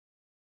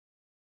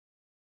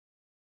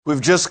We've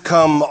just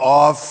come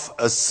off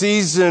a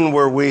season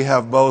where we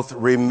have both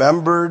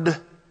remembered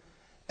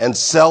and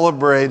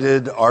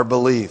celebrated our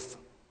belief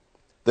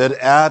that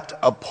at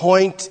a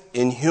point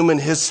in human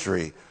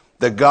history,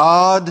 the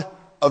God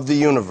of the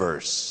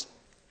universe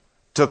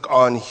took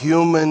on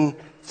human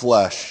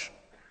flesh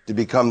to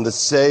become the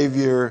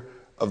Savior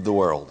of the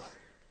world.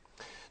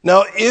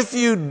 Now, if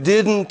you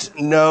didn't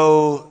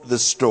know the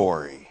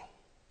story,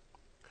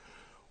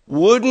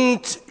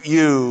 wouldn't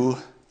you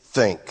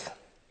think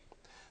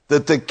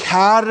that the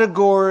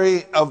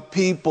category of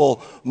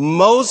people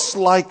most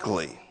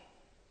likely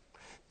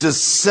to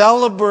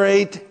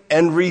celebrate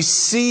and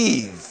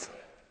receive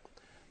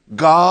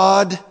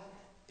God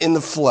in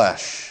the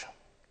flesh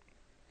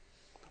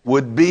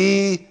would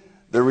be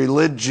the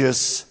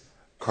religious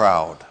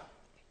crowd?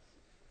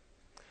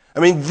 I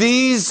mean,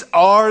 these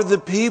are the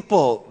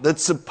people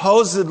that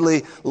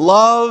supposedly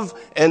love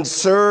and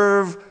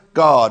serve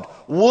God.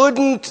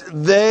 Wouldn't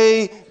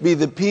they be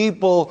the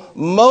people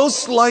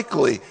most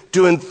likely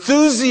to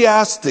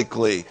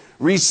enthusiastically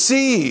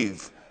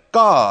receive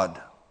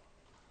God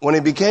when he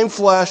became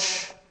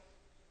flesh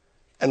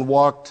and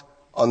walked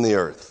on the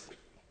earth?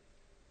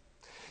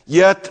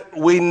 Yet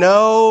we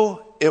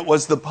know it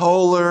was the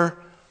polar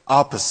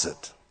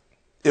opposite.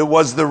 It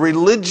was the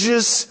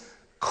religious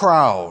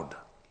crowd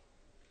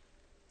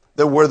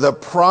that were the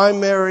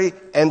primary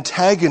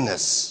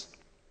antagonists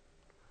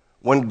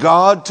when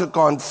God took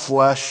on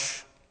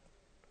flesh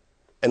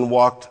and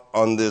walked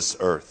on this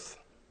earth.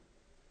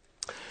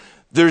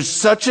 There's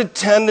such a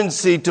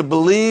tendency to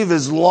believe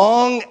as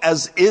long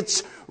as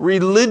it's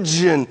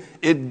religion,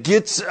 it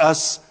gets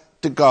us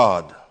to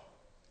God.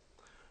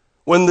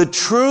 When the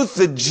truth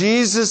that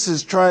Jesus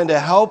is trying to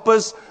help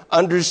us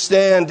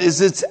understand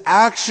is it's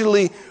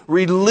actually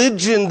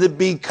religion that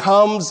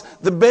becomes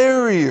the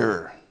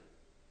barrier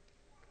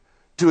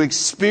to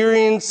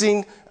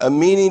experiencing a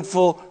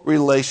meaningful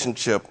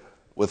relationship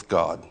with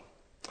God.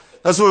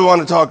 That's what we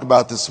want to talk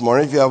about this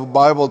morning. If you have a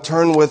Bible,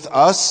 turn with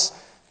us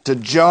to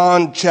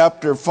John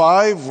chapter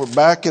 5. We're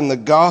back in the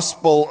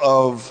Gospel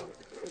of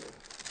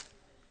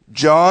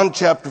John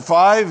chapter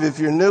 5. If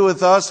you're new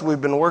with us, we've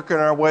been working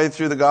our way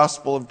through the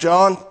Gospel of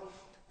John.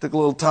 Took a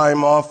little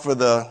time off for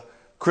the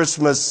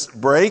Christmas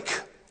break.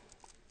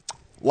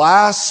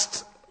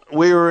 Last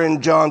we were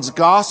in John's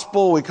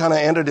Gospel. We kind of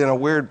ended in a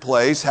weird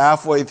place,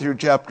 halfway through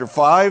chapter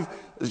 5.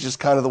 It's just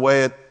kind of the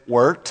way it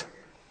worked.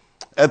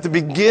 At the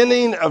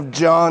beginning of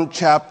John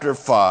chapter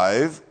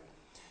 5,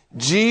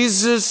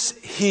 Jesus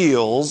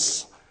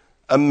heals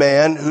a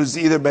man who's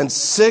either been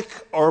sick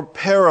or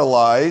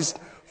paralyzed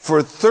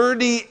for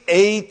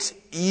 38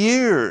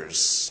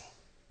 years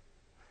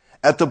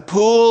at the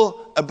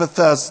pool of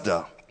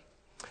Bethesda.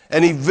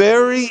 And he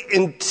very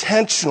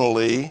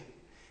intentionally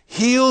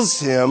heals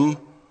him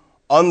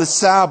on the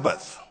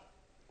Sabbath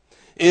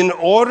in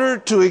order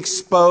to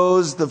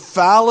expose the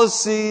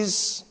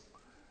fallacies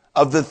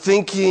of the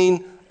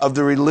thinking of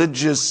the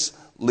religious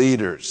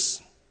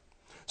leaders.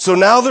 So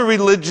now the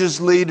religious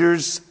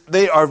leaders,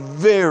 they are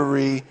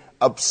very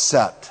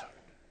upset.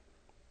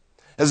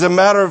 As a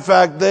matter of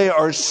fact, they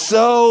are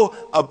so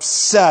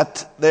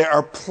upset, they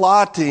are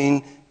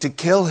plotting to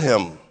kill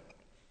him.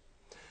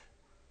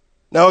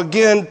 Now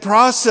again,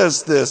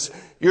 process this.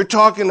 You're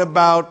talking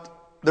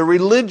about the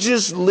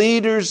religious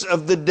leaders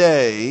of the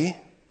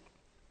day.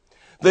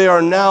 They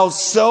are now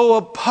so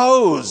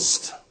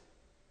opposed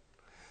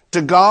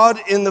to God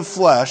in the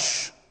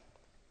flesh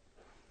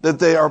that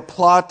they are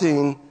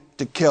plotting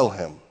to kill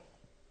him.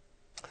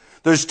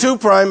 There's two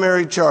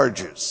primary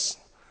charges.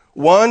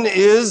 One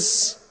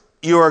is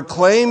you are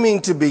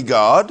claiming to be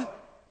God.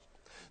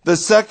 The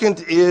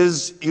second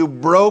is you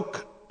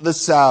broke the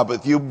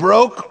Sabbath. You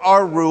broke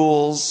our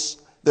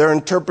rules, their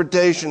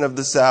interpretation of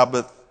the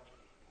Sabbath,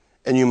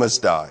 and you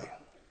must die.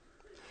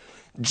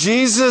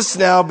 Jesus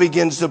now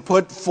begins to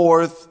put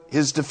forth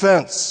his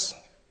defense.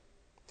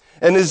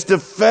 And his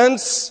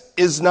defense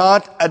is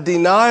not a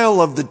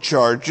denial of the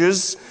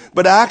charges,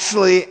 but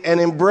actually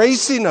an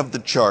embracing of the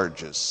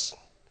charges.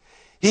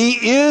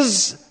 He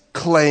is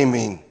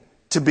claiming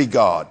to be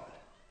God.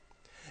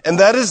 And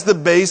that is the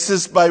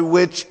basis by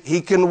which he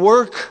can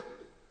work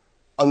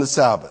on the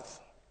Sabbath.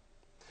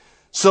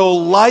 So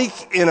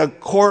like in a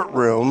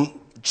courtroom,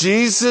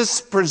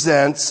 Jesus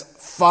presents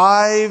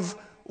 5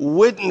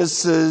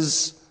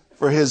 witnesses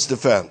for his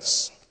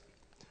defense.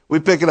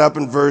 We pick it up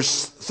in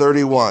verse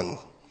 31.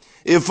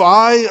 If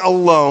I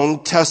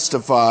alone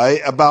testify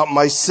about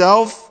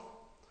myself,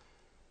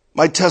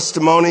 my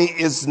testimony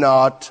is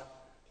not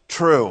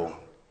true.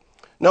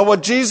 Now,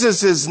 what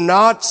Jesus is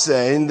not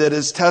saying that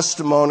his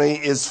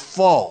testimony is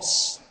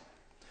false,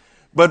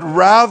 but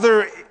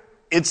rather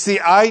it's the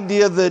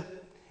idea that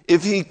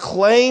if he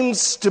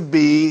claims to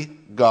be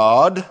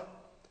God,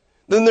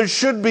 then there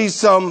should be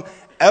some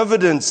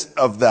evidence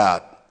of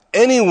that.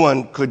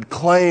 Anyone could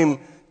claim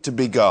to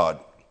be God.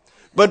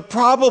 But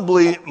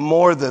probably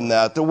more than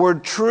that. The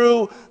word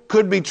true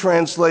could be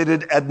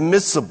translated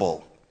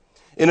admissible.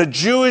 In a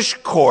Jewish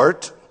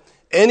court,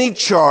 any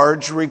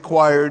charge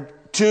required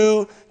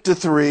 2 to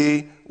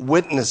 3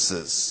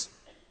 witnesses.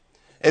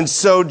 And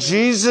so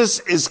Jesus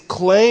is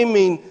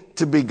claiming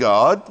to be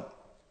God,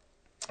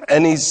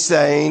 and he's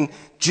saying,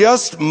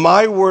 just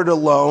my word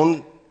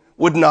alone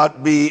would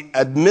not be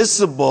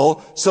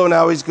admissible, so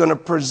now he's going to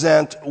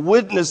present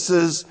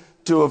witnesses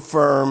to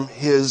affirm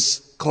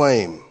his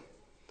claim.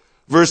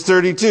 Verse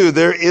 32,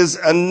 there is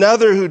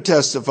another who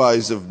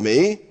testifies of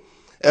me,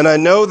 and I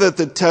know that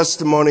the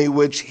testimony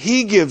which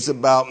he gives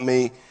about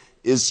me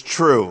is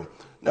true.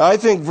 Now I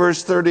think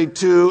verse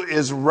 32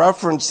 is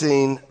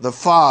referencing the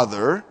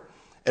Father,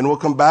 and we'll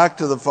come back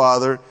to the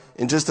Father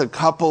in just a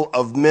couple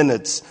of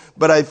minutes.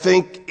 But I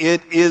think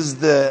it is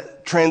the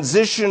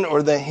transition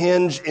or the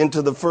hinge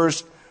into the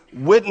first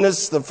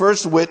witness. The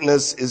first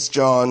witness is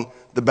John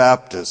the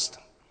Baptist.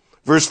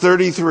 Verse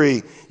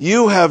 33,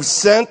 you have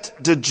sent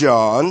to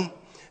John,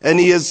 and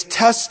he has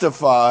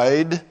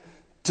testified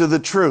to the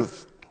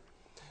truth.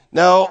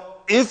 Now,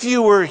 if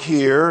you were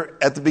here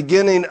at the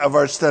beginning of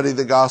our study of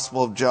the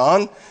Gospel of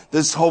John,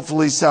 this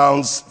hopefully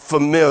sounds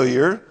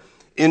familiar.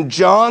 In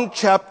John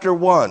chapter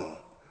 1,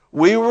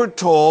 we were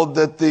told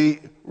that the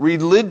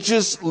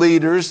religious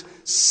leaders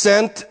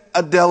sent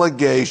a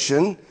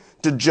delegation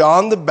to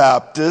John the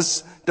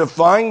Baptist to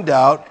find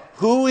out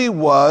who he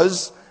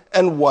was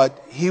and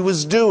what he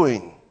was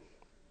doing.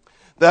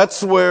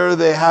 That's where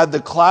they had the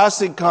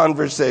classic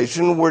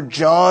conversation where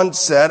John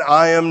said,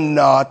 I am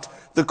not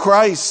the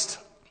Christ.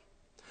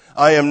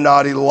 I am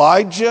not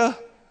Elijah.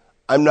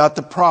 I'm not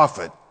the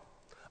prophet.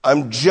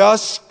 I'm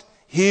just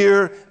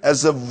here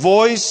as a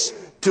voice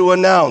to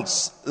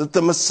announce that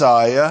the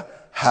Messiah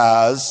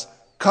has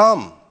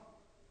come.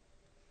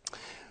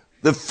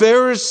 The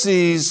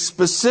Pharisees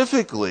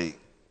specifically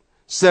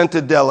sent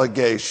a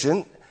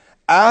delegation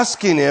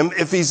asking him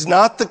if he's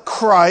not the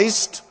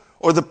Christ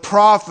or the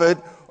prophet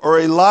or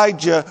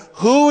Elijah,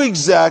 who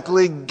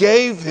exactly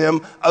gave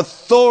him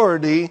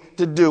authority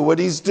to do what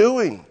he's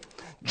doing.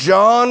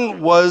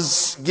 John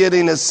was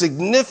getting a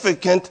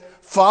significant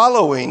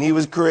following. He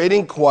was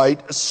creating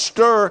quite a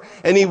stir,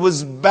 and he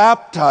was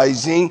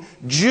baptizing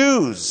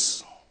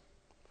Jews.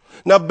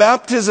 Now,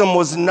 baptism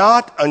was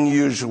not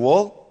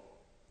unusual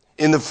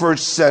in the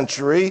first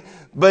century,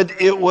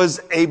 but it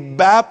was a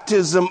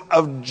baptism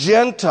of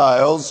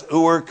Gentiles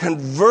who were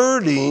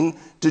converting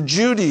to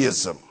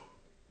Judaism.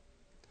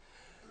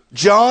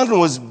 John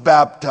was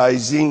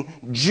baptizing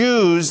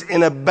Jews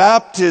in a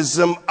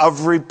baptism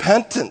of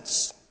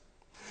repentance.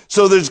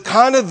 So there's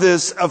kind of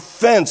this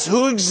offense.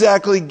 Who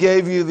exactly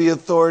gave you the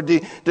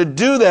authority to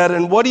do that?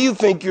 And what do you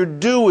think you're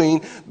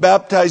doing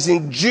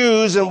baptizing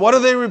Jews? And what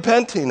are they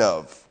repenting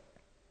of?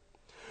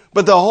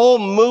 But the whole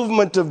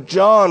movement of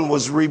John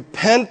was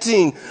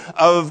repenting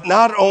of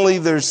not only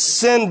their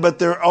sin, but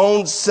their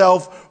own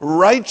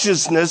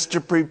self-righteousness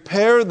to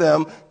prepare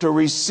them to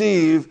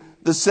receive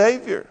the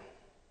Savior.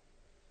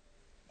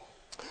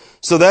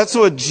 So that's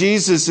what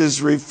Jesus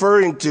is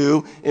referring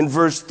to in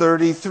verse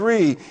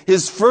 33.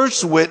 His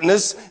first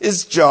witness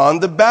is John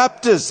the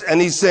Baptist.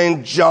 And he's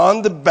saying,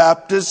 John the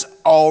Baptist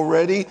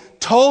already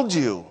told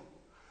you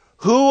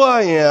who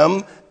I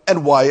am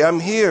and why I'm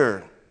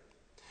here.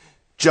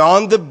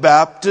 John the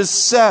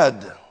Baptist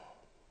said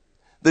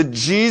that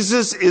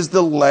Jesus is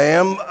the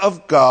Lamb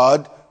of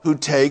God who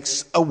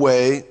takes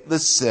away the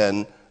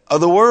sin of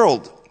the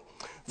world.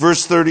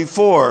 Verse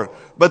 34,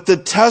 but the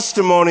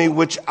testimony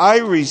which I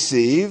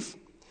receive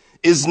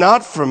is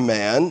not from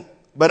man,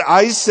 but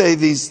I say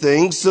these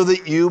things so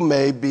that you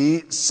may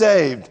be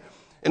saved.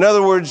 In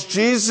other words,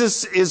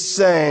 Jesus is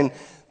saying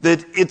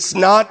that it's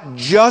not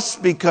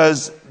just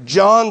because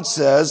John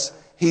says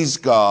he's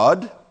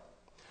God,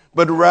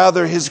 but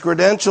rather his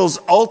credentials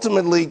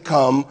ultimately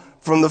come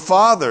from the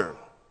Father.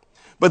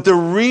 But the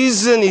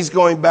reason he's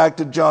going back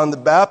to John the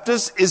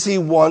Baptist is he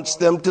wants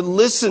them to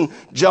listen.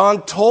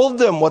 John told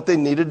them what they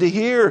needed to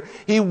hear.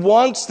 He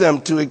wants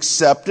them to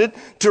accept it,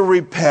 to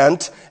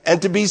repent,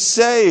 and to be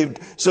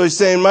saved. So he's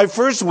saying, my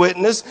first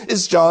witness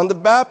is John the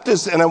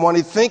Baptist, and I want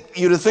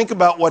you to think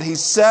about what he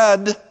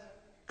said,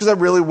 because I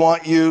really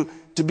want you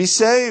to be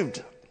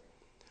saved.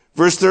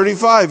 Verse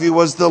 35, he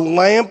was the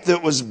lamp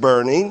that was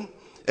burning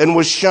and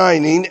was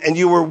shining, and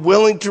you were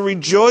willing to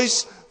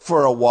rejoice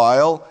for a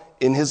while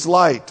in his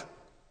light.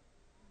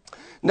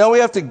 Now we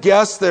have to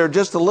guess there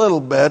just a little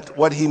bit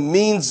what he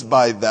means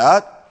by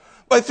that.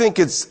 I think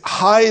it's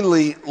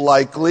highly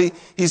likely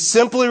he's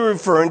simply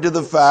referring to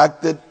the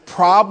fact that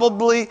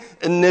probably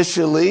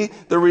initially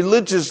the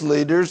religious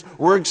leaders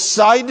were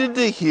excited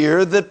to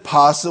hear that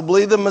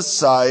possibly the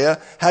Messiah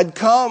had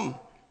come.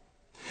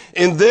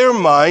 In their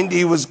mind,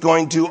 he was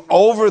going to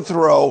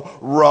overthrow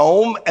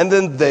Rome and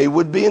then they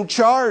would be in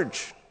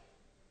charge.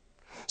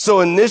 So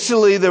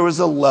initially there was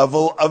a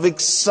level of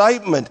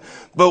excitement.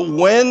 But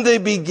when they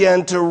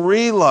began to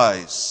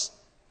realize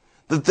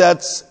that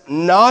that's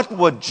not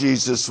what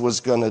Jesus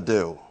was going to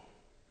do,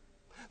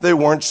 they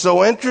weren't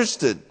so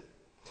interested.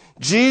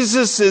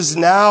 Jesus is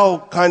now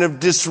kind of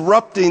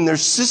disrupting their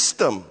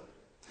system.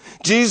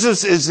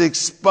 Jesus is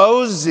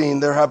exposing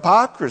their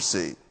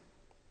hypocrisy.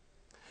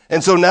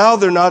 And so now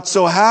they're not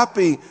so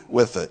happy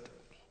with it.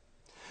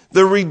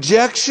 The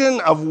rejection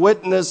of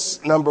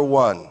witness number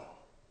one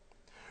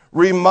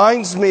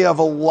reminds me of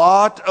a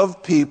lot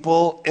of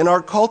people in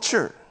our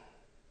culture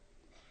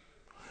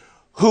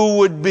who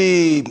would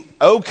be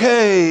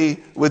okay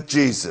with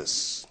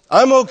Jesus.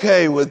 I'm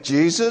okay with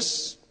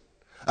Jesus.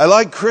 I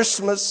like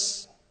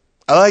Christmas.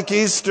 I like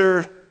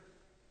Easter.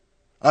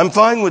 I'm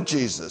fine with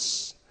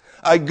Jesus.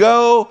 I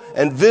go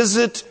and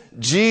visit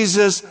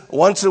Jesus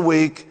once a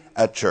week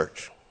at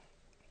church.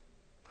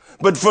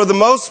 But for the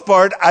most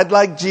part, I'd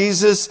like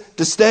Jesus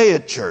to stay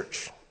at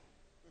church.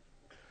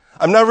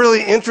 I'm not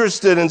really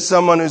interested in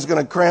someone who's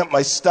going to cramp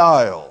my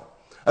style.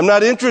 I'm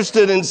not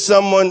interested in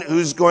someone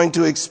who's going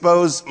to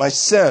expose my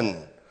sin.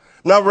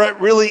 I'm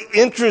not really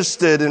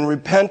interested in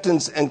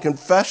repentance and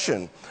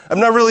confession. I'm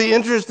not really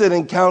interested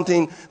in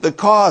counting the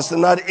cost.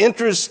 I'm not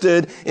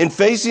interested in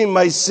facing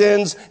my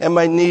sins and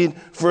my need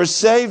for a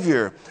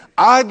Savior.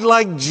 I'd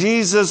like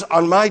Jesus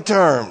on my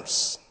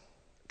terms.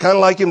 Kind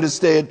of like him to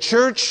stay at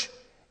church.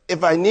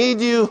 If I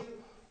need you,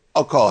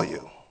 I'll call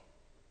you.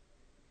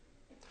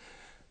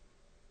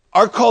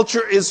 Our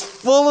culture is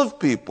full of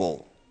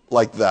people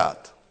like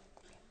that.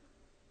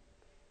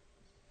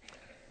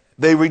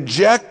 They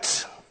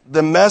reject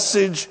the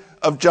message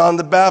of John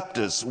the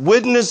Baptist.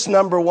 Witness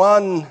number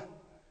 1,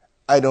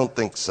 I don't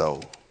think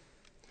so.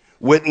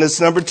 Witness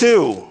number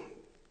 2,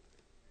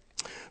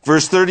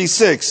 verse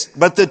 36.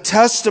 But the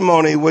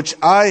testimony which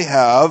I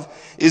have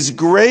is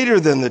greater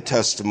than the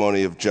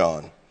testimony of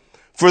John.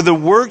 For the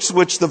works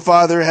which the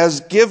Father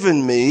has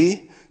given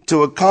me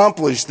to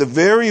accomplish, the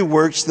very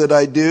works that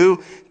I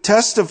do,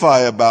 testify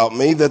about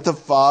me that the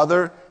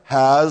Father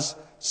has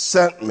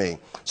sent me.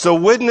 So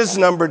witness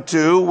number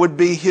 2 would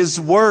be his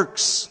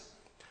works.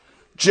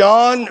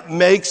 John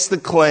makes the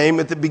claim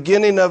at the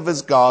beginning of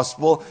his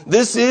gospel,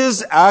 this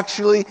is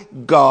actually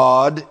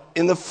God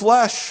in the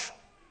flesh.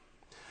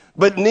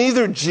 But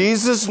neither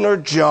Jesus nor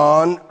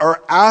John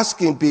are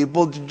asking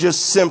people to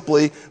just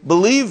simply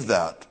believe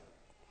that.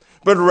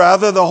 But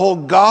rather the whole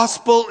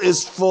gospel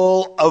is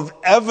full of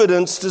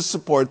evidence to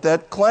support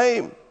that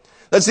claim.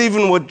 That's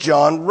even what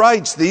John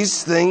writes.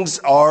 These things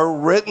are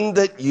written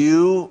that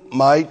you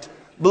might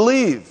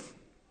believe.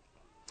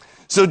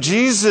 So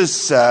Jesus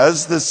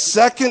says the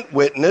second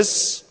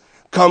witness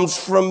comes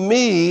from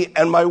me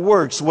and my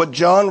works, what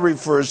John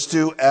refers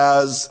to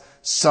as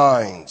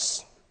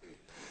signs.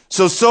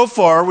 So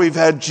far we've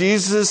had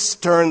Jesus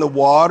turn the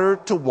water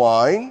to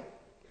wine.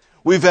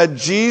 We've had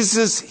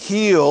Jesus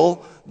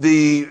heal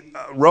the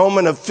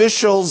Roman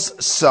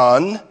official's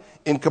son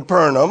in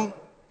Capernaum.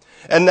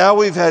 And now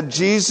we've had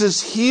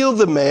Jesus heal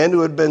the man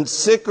who had been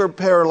sick or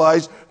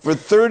paralyzed for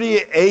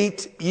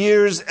 38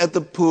 years at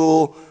the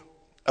pool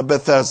of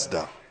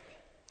Bethesda.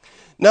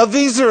 Now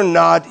these are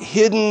not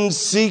hidden,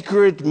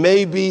 secret,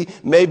 maybe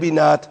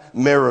not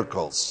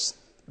miracles.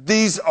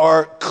 These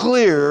are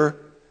clear,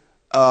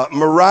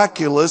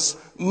 miraculous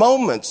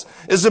moments.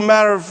 As a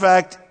matter of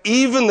fact,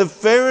 even the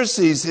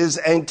Pharisees, his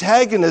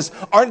antagonists,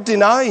 aren't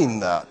denying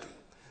that.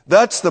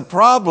 That's the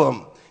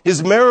problem.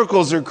 His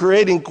miracles are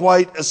creating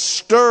quite a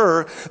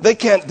stir. They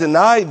can't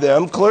deny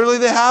them. Clearly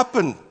they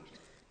happened.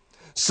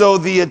 So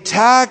the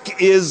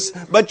attack is,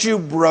 but you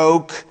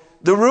broke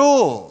the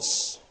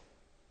rules.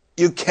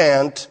 You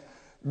can't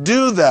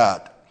do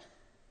that.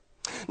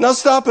 Now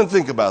stop and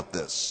think about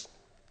this.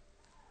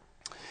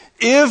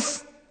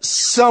 If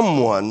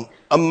someone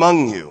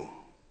among you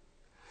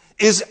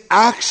is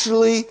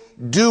actually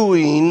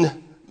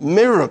doing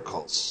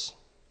miracles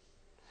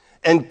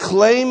and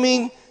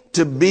claiming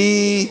to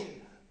be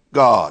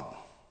God,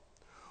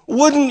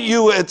 wouldn't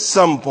you at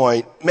some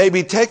point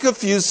maybe take a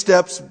few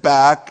steps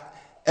back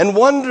and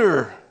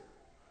wonder,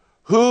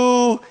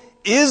 who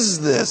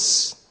is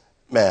this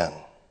man?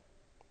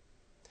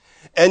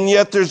 And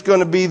yet there's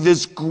going to be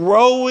this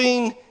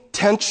growing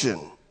tension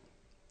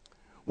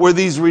where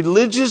these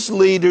religious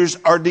leaders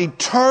are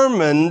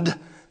determined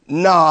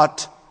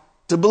not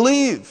to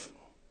believe.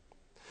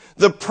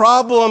 The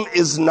problem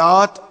is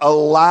not a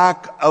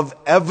lack of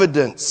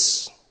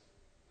evidence.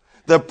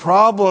 The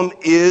problem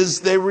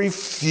is they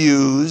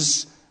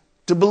refuse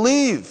to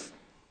believe.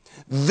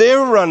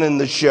 They're running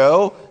the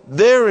show.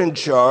 They're in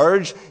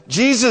charge.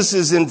 Jesus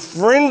is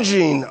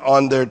infringing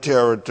on their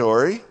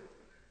territory,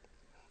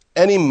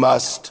 and he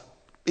must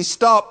be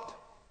stopped.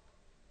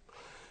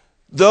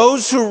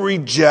 Those who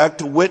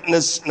reject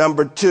witness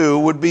number 2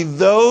 would be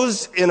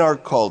those in our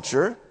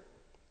culture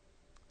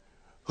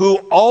who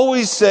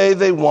always say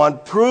they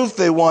want proof,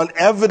 they want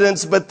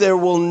evidence, but there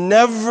will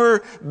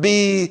never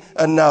be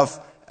enough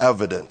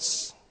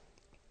evidence.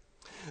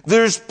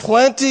 There's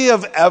plenty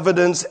of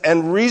evidence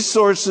and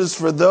resources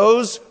for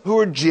those who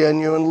are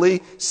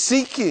genuinely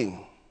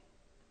seeking.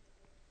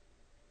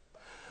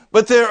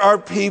 But there are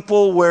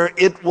people where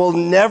it will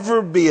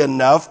never be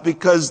enough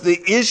because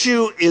the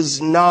issue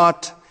is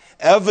not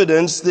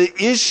evidence, the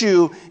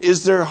issue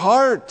is their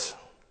heart.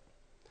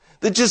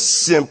 They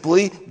just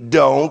simply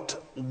don't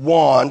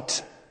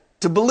want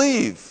to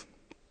believe.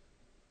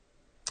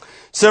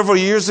 Several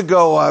years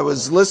ago, I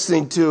was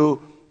listening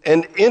to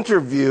an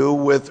interview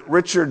with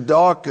Richard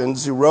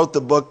Dawkins, who wrote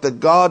the book, The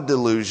God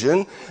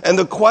Delusion, and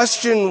the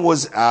question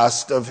was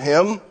asked of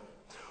him,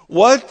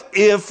 What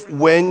if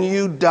when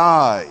you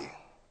die,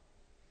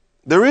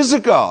 there is a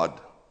God,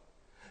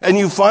 and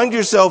you find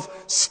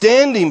yourself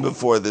standing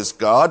before this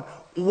God?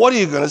 What are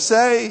you going to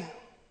say?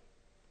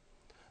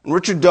 And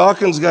Richard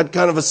Dawkins got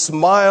kind of a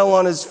smile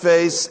on his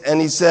face, and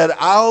he said,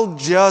 I'll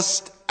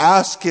just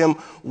ask him,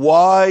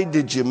 why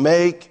did you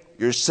make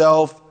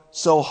yourself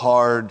so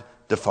hard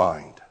to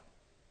find?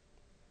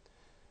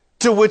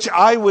 To which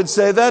I would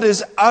say, that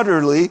is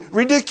utterly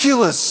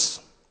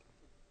ridiculous.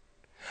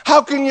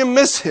 How can you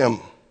miss him?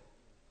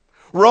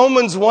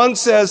 Romans 1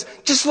 says,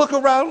 just look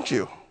around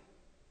you.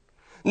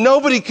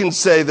 Nobody can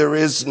say there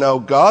is no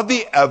God.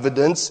 The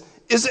evidence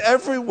is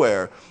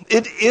everywhere.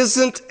 It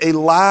isn't a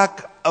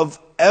lack of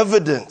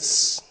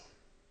evidence.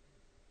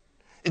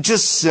 It's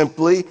just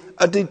simply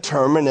a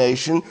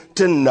determination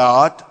to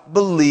not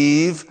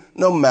believe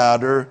no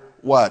matter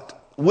what.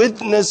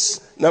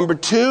 Witness number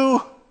 2,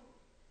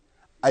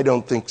 I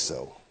don't think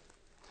so.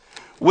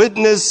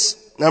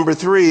 Witness number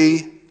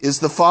 3 is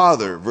the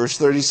Father, verse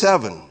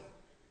 37.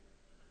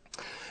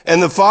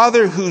 And the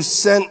Father who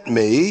sent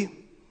me,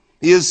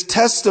 he has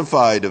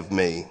testified of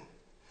me.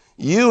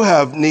 You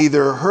have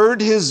neither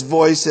heard his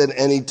voice at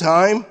any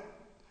time,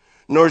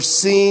 nor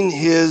seen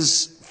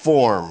his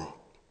form.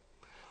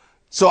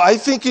 So I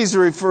think he's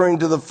referring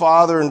to the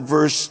Father in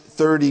verse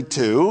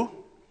 32.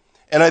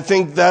 And I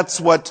think that's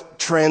what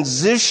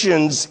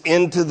transitions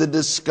into the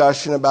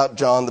discussion about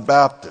John the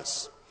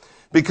Baptist.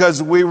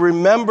 Because we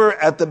remember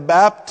at the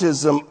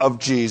baptism of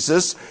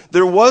Jesus,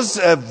 there was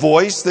a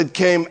voice that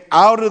came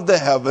out of the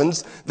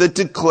heavens that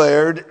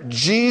declared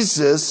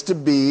Jesus to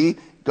be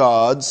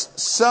God's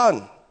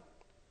Son.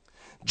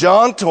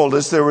 John told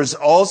us there was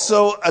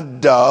also a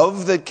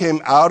dove that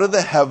came out of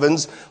the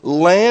heavens,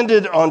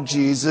 landed on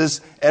Jesus,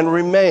 and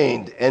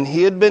remained. And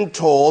he had been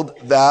told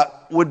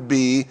that would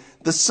be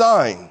the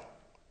sign.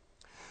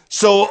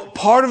 So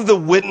part of the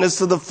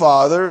witness of the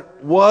Father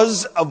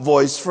was a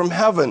voice from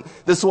heaven.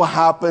 This will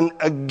happen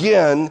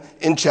again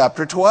in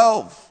chapter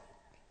 12.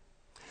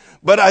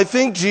 But I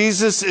think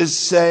Jesus is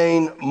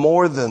saying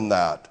more than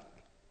that.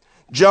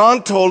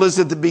 John told us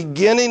at the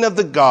beginning of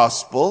the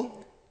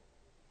gospel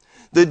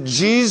that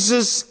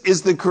Jesus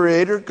is the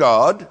Creator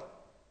God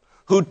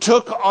who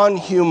took on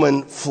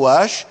human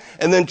flesh.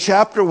 And then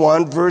chapter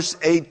 1, verse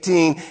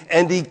 18,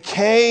 and he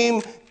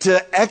came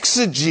to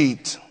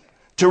exegete,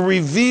 to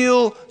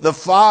reveal the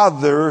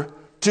Father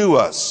to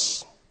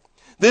us.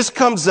 This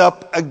comes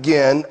up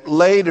again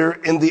later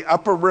in the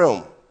upper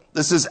room.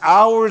 This is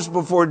hours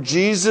before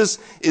Jesus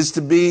is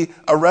to be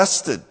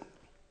arrested.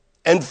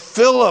 And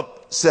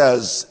Philip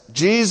says,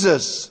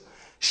 Jesus,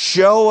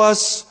 show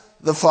us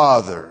the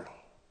Father.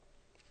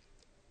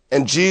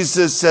 And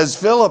Jesus says,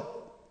 Philip,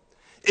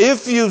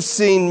 if you've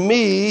seen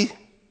me,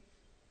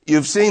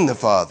 you've seen the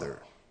Father.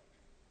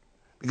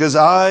 Because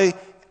I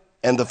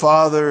and the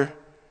Father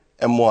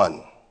am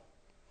one.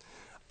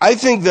 I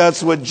think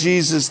that's what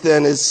Jesus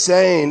then is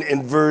saying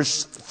in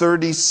verse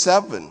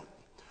 37.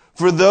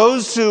 For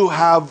those who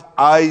have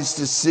eyes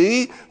to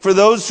see, for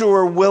those who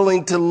are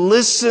willing to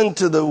listen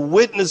to the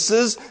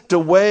witnesses, to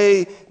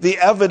weigh the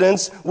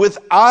evidence, with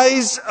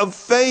eyes of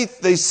faith,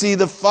 they see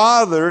the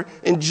Father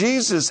in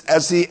Jesus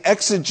as he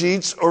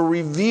exegetes or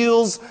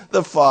reveals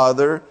the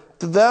Father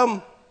to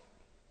them.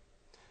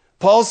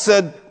 Paul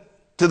said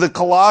to the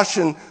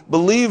Colossian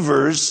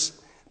believers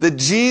that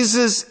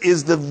Jesus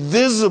is the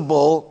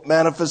visible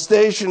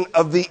manifestation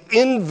of the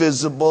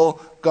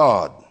invisible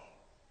God.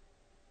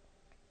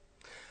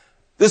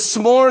 This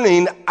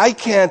morning, I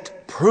can't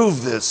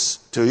prove this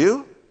to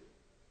you.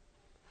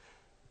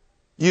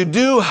 You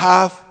do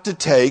have to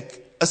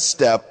take a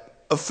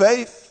step of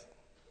faith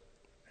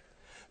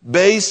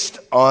based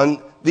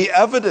on the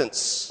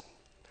evidence.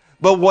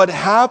 But what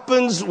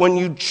happens when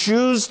you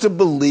choose to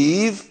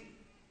believe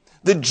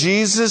that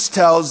Jesus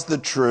tells the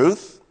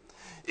truth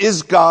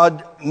is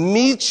God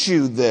meets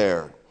you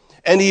there,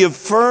 and he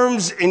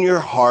affirms in your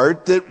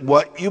heart that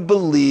what you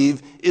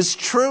believe is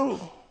true.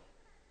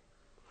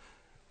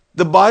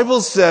 The Bible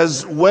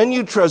says when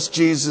you trust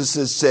Jesus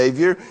as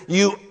Savior,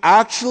 you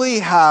actually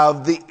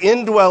have the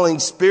indwelling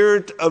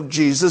Spirit of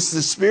Jesus,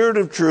 the Spirit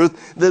of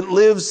truth that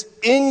lives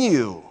in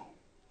you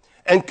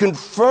and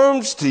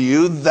confirms to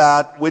you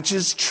that which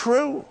is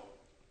true.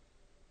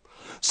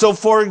 So,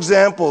 for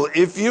example,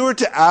 if you were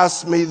to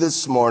ask me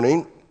this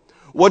morning,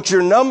 what's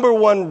your number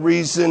one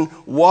reason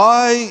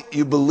why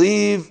you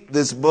believe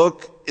this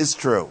book is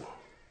true?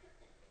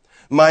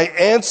 My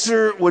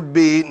answer would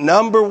be,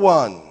 number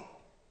one,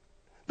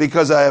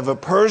 because I have a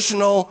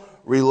personal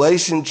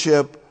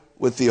relationship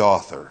with the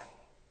author.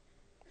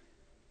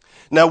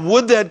 Now,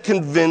 would that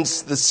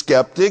convince the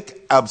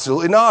skeptic?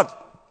 Absolutely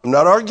not. I'm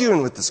not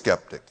arguing with the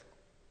skeptic.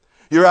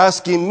 You're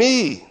asking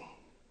me,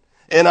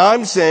 and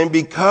I'm saying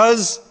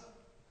because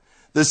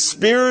the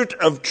Spirit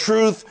of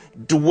truth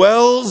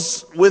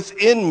dwells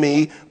within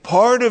me,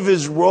 part of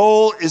his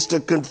role is to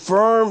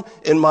confirm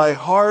in my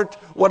heart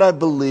what I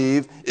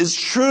believe is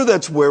true.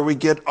 That's where we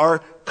get our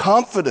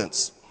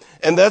confidence.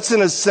 And that's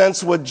in a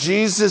sense what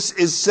Jesus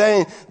is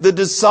saying. The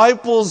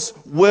disciples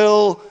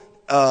will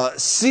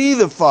see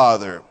the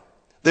Father.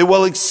 They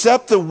will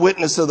accept the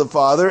witness of the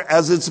Father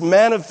as it's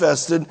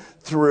manifested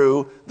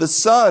through the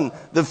Son.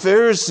 The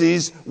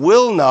Pharisees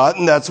will not,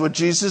 and that's what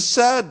Jesus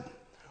said.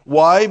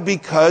 Why?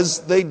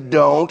 Because they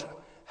don't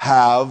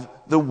have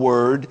the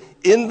Word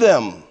in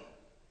them.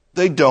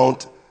 They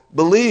don't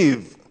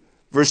believe.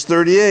 Verse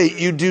 38,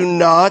 you do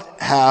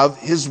not have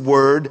His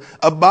Word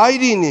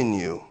abiding in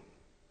you,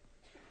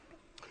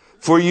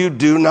 for you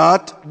do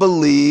not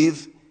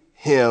believe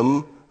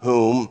Him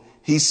whom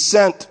He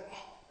sent.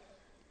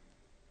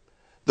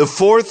 The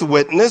fourth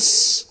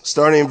witness,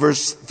 starting in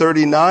verse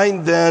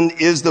 39, then,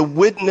 is the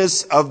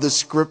witness of the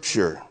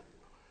Scripture.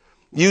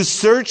 You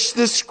search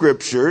the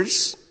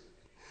Scriptures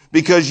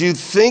because you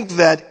think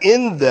that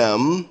in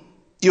them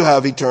you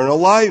have eternal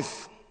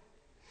life.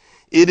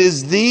 It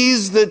is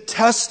these that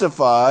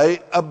testify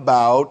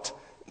about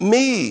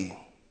me.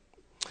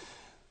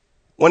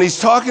 When he's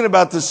talking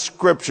about the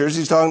Scriptures,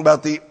 he's talking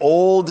about the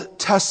Old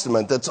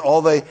Testament. That's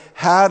all they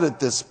had at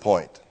this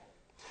point.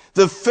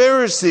 The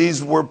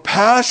Pharisees were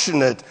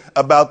passionate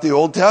about the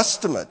Old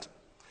Testament.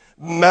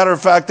 Matter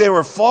of fact, they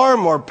were far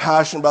more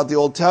passionate about the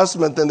Old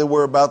Testament than they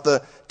were about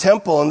the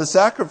temple and the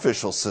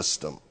sacrificial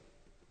system.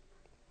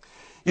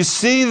 You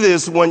see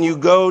this when you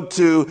go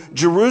to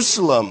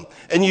Jerusalem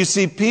and you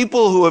see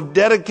people who have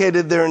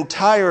dedicated their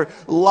entire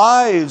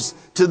lives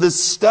to the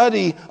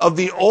study of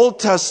the Old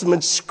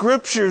Testament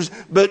Scriptures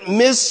but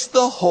miss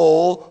the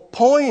whole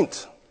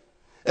point.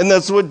 And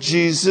that's what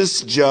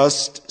Jesus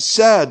just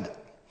said.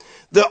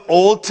 The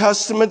Old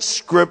Testament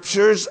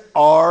Scriptures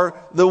are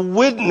the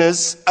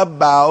witness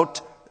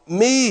about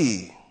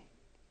me.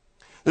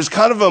 There's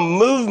kind of a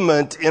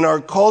movement in our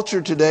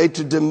culture today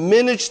to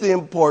diminish the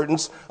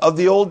importance of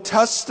the Old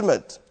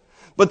Testament.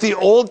 But the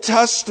Old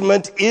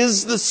Testament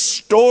is the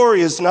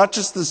story. It's not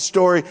just the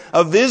story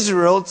of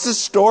Israel. It's the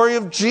story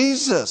of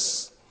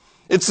Jesus.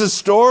 It's the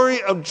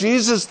story of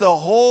Jesus. The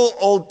whole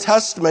Old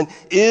Testament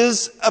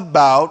is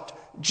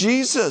about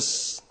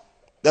Jesus.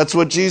 That's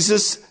what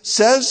Jesus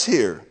says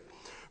here.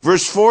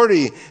 Verse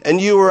 40,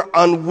 and you are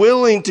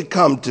unwilling to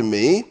come to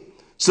me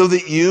so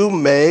that you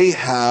may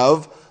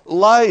have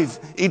life.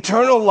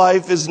 Eternal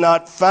life is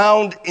not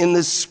found in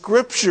the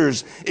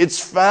Scriptures.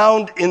 It's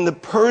found in the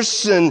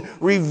person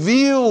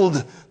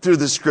revealed through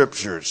the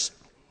Scriptures.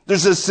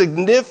 There's a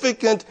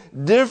significant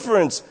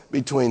difference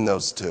between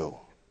those two.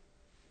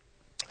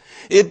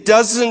 It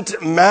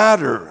doesn't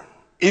matter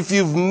if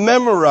you've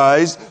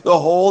memorized the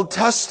whole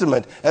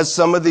Testament, as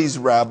some of these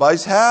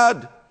rabbis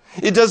had.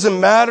 It doesn't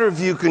matter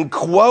if you can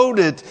quote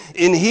it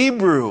in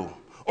Hebrew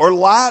or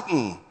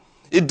Latin.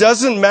 It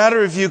doesn't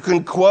matter if you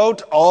can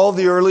quote all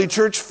the early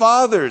church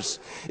fathers.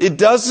 It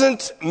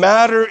doesn't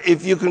matter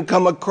if you can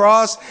come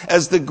across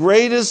as the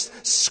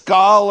greatest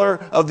scholar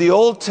of the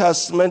Old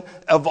Testament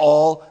of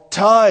all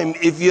time.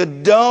 If you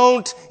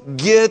don't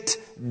get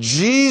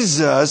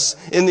Jesus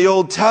in the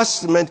Old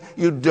Testament,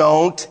 you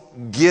don't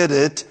get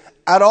it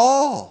at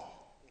all.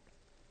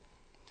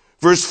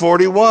 Verse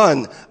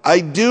 41,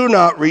 I do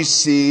not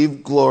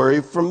receive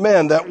glory from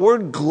men. That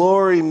word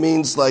glory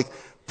means like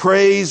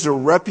praise or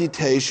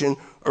reputation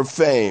or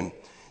fame.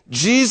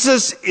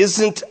 Jesus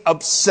isn't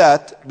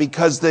upset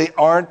because they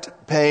aren't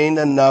paying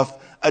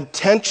enough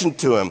attention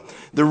to him.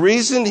 The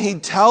reason he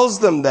tells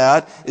them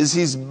that is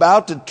he's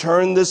about to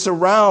turn this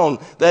around.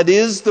 That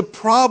is the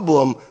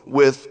problem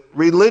with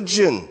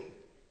religion.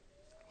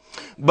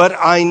 But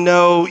I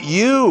know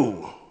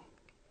you,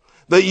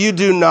 that you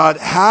do not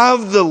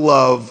have the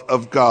love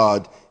of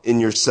God in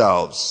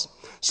yourselves.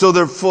 So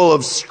they're full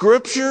of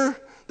Scripture,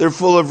 they're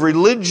full of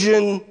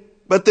religion,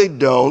 but they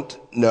don't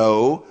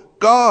know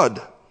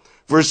God.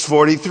 Verse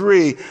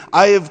 43,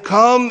 I have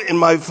come in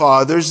my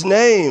Father's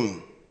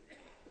name,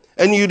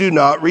 and you do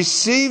not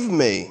receive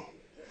me.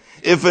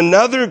 If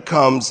another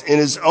comes in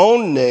his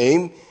own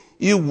name,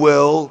 you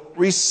will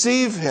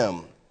receive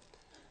him.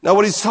 Now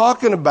what he's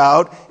talking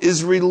about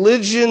is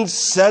religion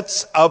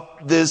sets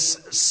up this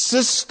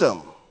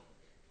system.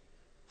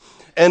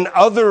 And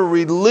other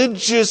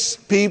religious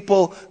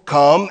people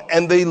come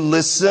and they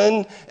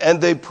listen and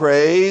they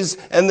praise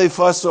and they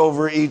fuss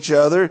over each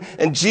other.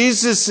 And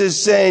Jesus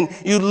is saying,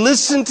 you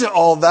listen to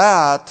all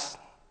that,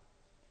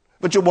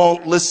 but you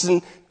won't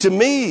listen to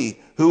me,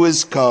 who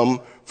has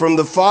come from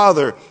the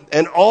Father.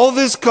 And all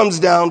this comes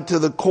down to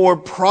the core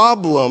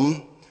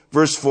problem,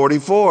 verse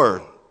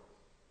 44.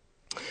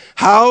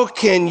 How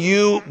can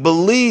you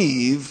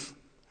believe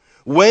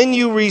when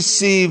you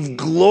receive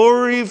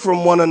glory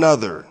from one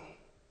another,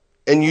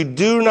 and you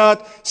do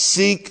not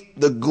seek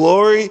the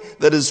glory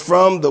that is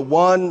from the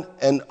one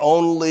and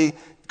only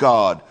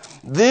God?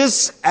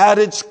 This at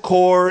its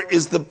core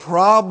is the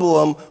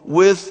problem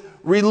with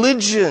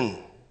religion.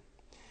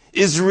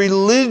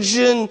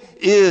 Religion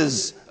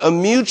is a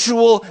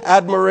mutual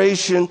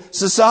admiration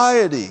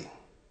society.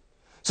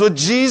 So what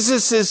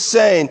Jesus is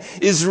saying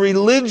is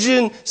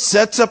religion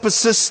sets up a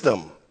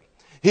system.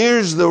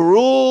 Here's the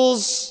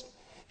rules.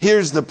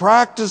 Here's the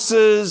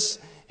practices.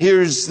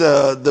 Here's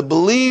the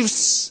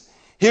beliefs.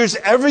 Here's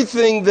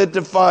everything that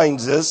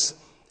defines us.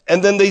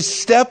 And then they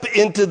step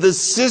into the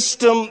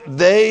system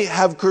they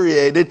have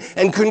created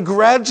and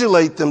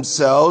congratulate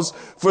themselves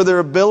for their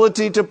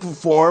ability to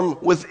perform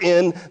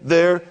within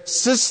their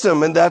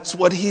system. And that's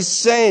what he's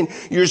saying.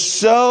 You're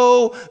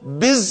so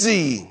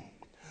busy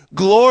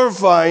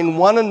glorifying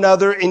one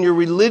another in your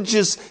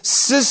religious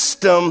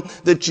system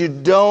that you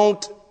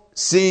don't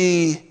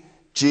see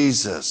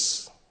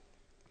Jesus.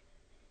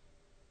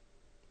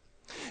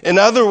 In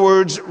other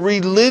words,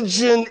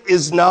 religion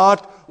is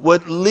not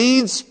what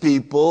leads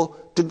people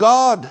to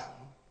God.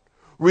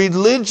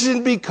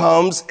 Religion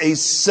becomes a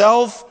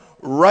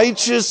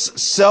self-righteous,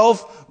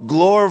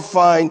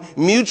 self-glorifying,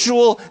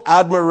 mutual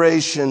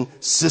admiration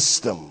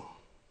system.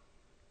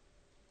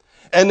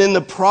 And in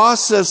the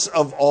process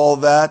of all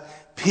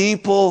that,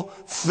 people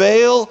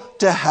fail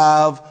to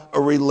have a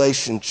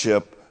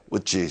relationship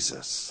with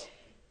Jesus.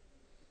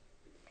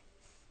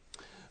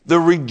 The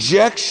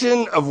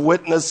rejection of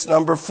witness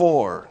number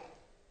 4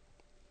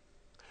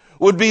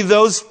 would be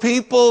those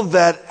people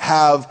that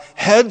have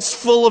heads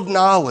full of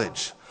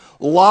knowledge,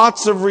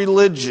 lots of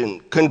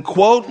religion, can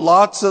quote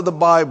lots of the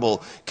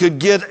Bible, could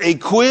get a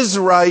quiz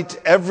right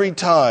every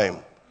time.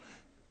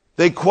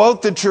 They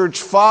quote the church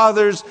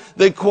fathers,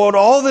 they quote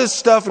all this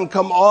stuff and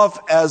come off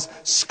as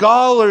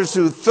scholars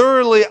who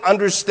thoroughly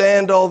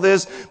understand all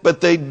this,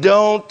 but they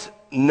don't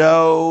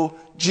know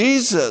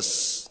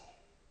Jesus.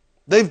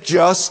 They've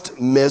just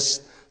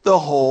missed the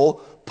whole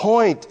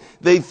point.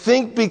 They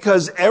think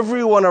because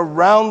everyone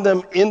around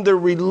them in the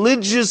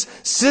religious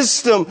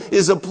system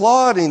is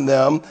applauding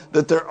them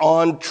that they're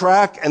on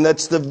track, and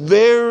that's the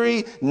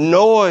very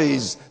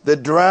noise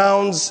that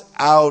drowns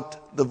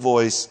out the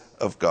voice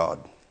of God.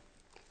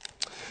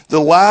 The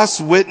last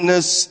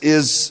witness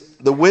is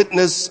the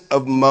witness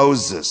of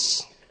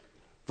Moses.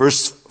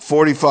 Verse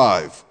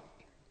 45.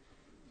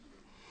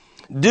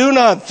 Do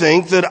not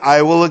think that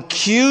I will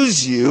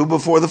accuse you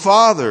before the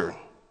Father.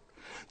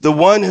 The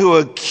one who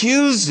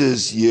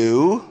accuses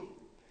you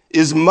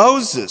is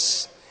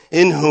Moses,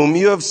 in whom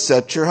you have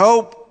set your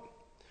hope.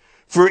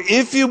 For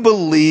if you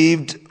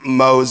believed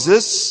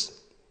Moses,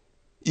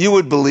 you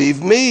would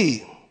believe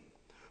me,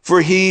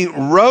 for he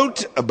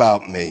wrote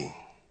about me.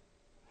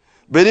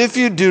 But if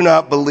you do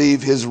not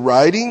believe his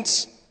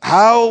writings,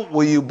 how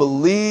will you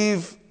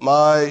believe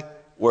my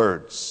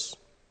words?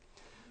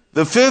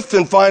 The fifth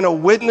and final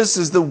witness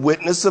is the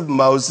witness of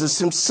Moses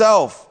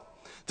himself.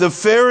 The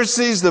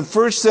Pharisees, the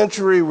first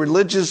century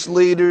religious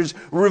leaders,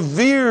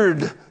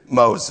 revered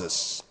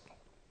Moses.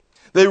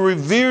 They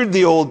revered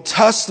the Old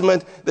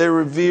Testament. They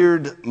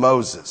revered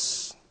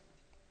Moses.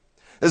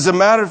 As a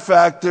matter of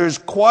fact, there's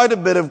quite a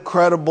bit of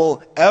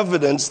credible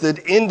evidence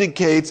that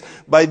indicates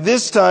by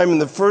this time in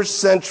the first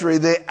century,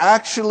 they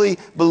actually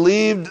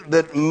believed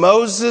that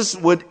Moses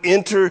would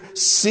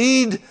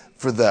intercede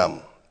for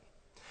them.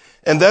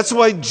 And that's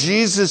why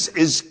Jesus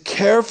is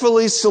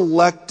carefully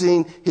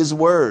selecting his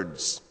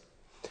words.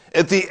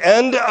 At the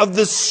end of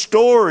the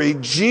story,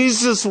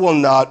 Jesus will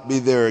not be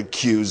their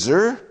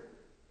accuser.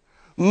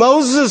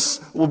 Moses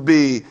will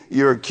be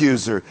your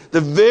accuser,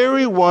 the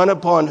very one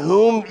upon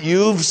whom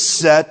you've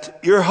set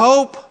your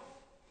hope.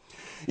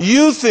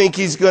 You think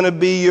he's going to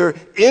be your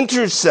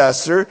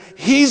intercessor.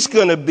 He's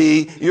going to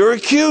be your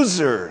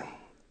accuser.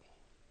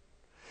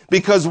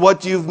 Because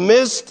what you've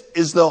missed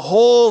is the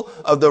whole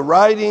of the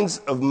writings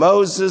of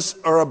Moses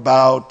are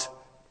about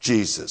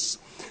Jesus.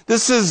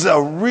 This is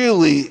a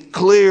really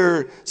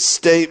clear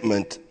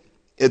statement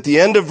at the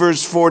end of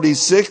verse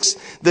 46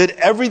 that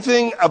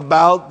everything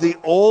about the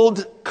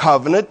old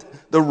covenant,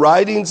 the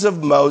writings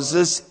of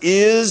Moses,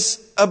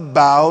 is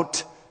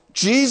about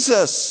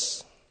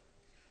Jesus.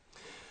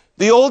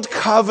 The old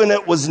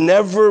covenant was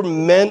never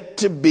meant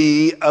to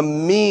be a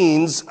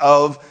means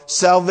of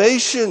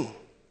salvation.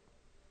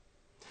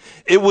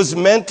 It was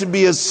meant to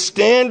be a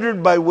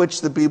standard by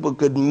which the people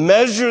could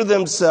measure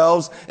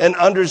themselves and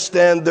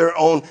understand their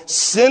own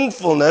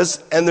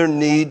sinfulness and their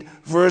need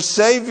for a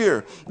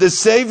Savior. The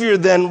Savior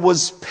then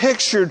was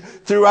pictured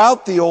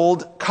throughout the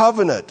Old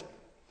Covenant.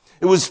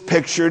 It was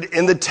pictured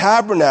in the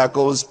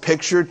tabernacle. It was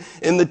pictured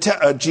in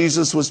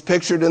Jesus was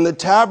pictured in the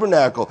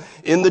tabernacle,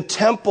 in the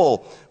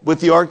temple,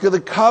 with the Ark of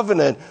the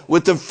Covenant,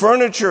 with the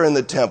furniture in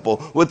the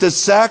temple, with the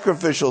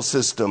sacrificial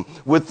system,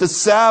 with the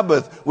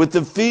Sabbath, with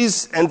the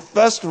feasts and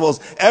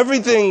festivals.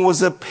 Everything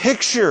was a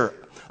picture,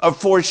 a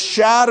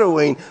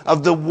foreshadowing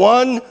of the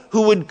one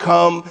who would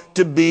come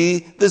to be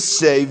the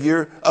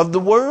Savior of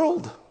the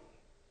world.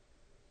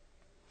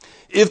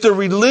 If the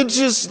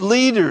religious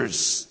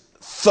leaders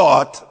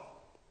thought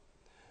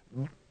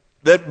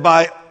that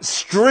by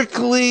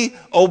strictly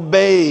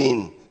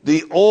obeying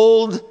the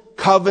old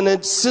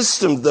covenant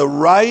system, the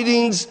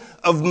writings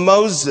of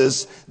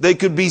Moses, they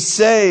could be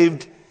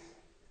saved,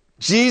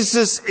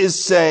 Jesus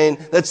is saying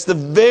that's the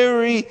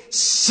very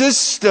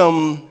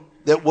system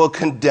that will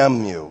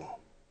condemn you.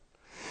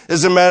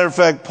 As a matter of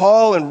fact,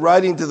 Paul, in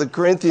writing to the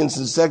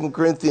Corinthians in 2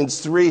 Corinthians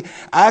 3,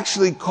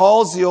 actually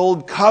calls the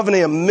old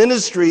covenant a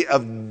ministry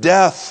of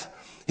death.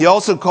 He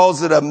also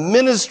calls it a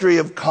ministry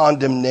of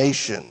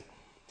condemnation.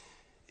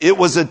 It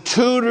was a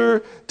tutor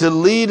to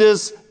lead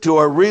us to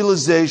our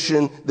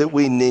realization that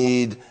we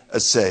need a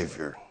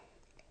Savior.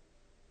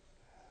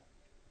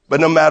 But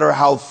no matter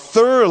how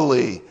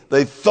thoroughly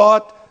they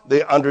thought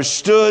they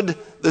understood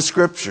the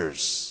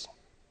Scriptures,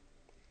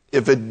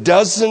 if it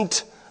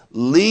doesn't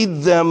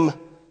lead them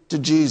to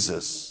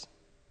Jesus,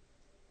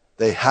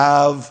 they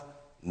have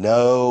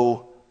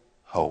no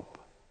hope.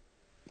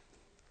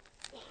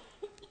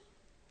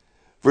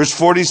 Verse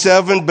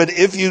 47, but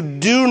if you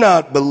do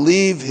not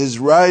believe his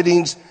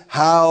writings,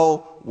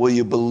 how will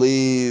you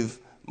believe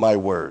my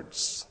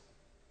words?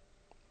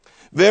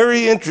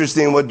 Very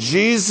interesting. What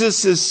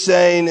Jesus is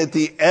saying at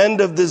the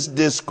end of this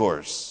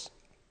discourse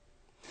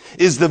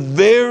is the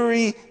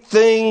very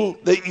thing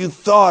that you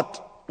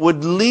thought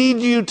would lead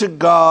you to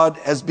God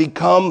has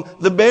become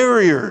the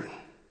barrier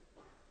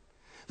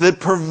that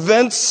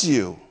prevents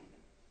you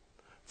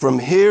from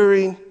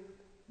hearing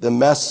the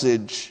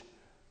message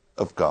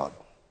of God.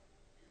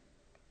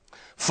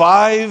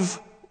 5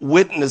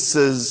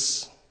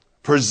 witnesses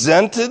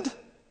presented,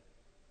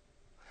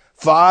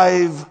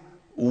 5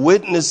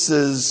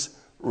 witnesses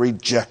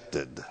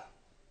rejected.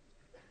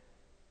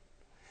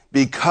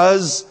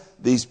 Because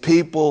these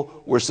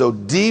people were so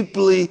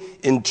deeply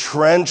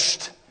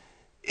entrenched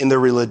in their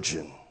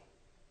religion,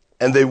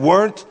 and they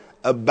weren't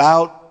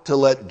about to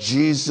let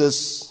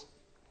Jesus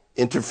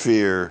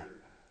interfere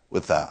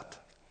with that.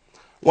 I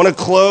want to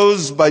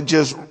close by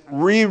just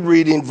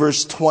rereading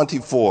verse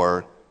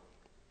 24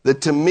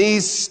 that to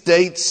me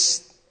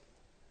states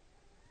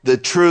the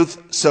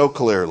truth so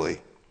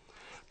clearly.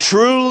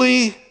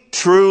 Truly,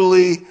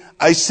 truly,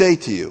 I say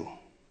to you,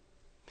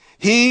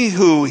 he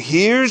who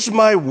hears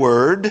my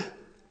word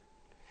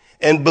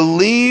and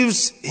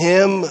believes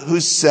him who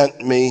sent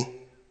me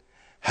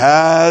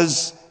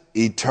has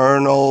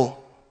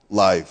eternal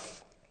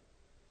life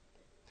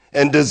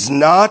and does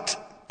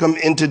not come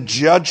into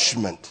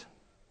judgment,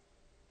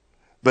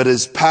 but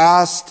is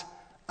passed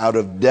out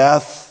of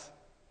death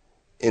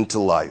into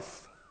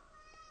life.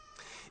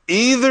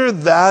 Either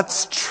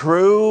that's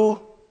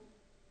true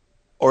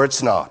or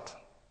it's not.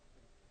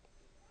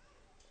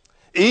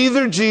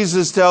 Either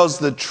Jesus tells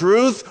the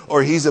truth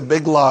or he's a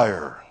big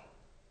liar.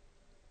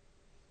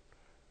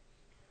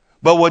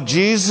 But what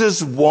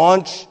Jesus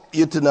wants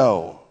you to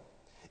know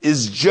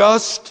is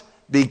just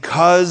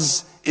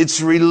because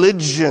it's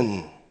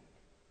religion,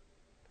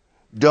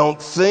 don't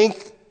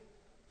think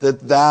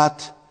that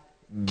that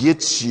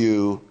gets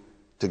you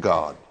to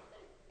God.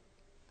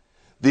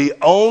 The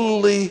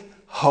only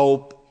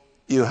hope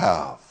you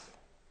have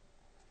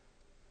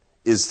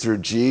is through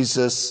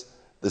Jesus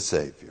the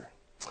Savior.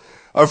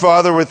 Our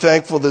Father, we're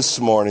thankful this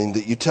morning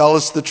that you tell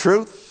us the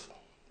truth.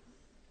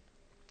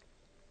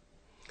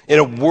 In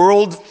a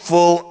world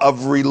full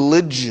of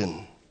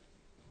religion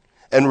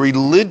and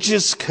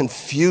religious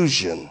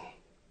confusion,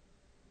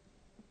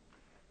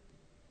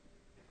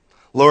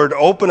 Lord,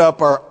 open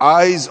up our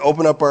eyes,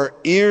 open up our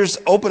ears,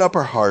 open up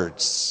our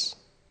hearts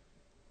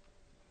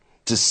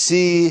to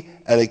see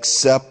and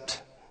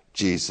accept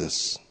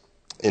Jesus,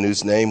 in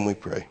whose name we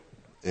pray.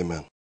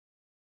 Amen.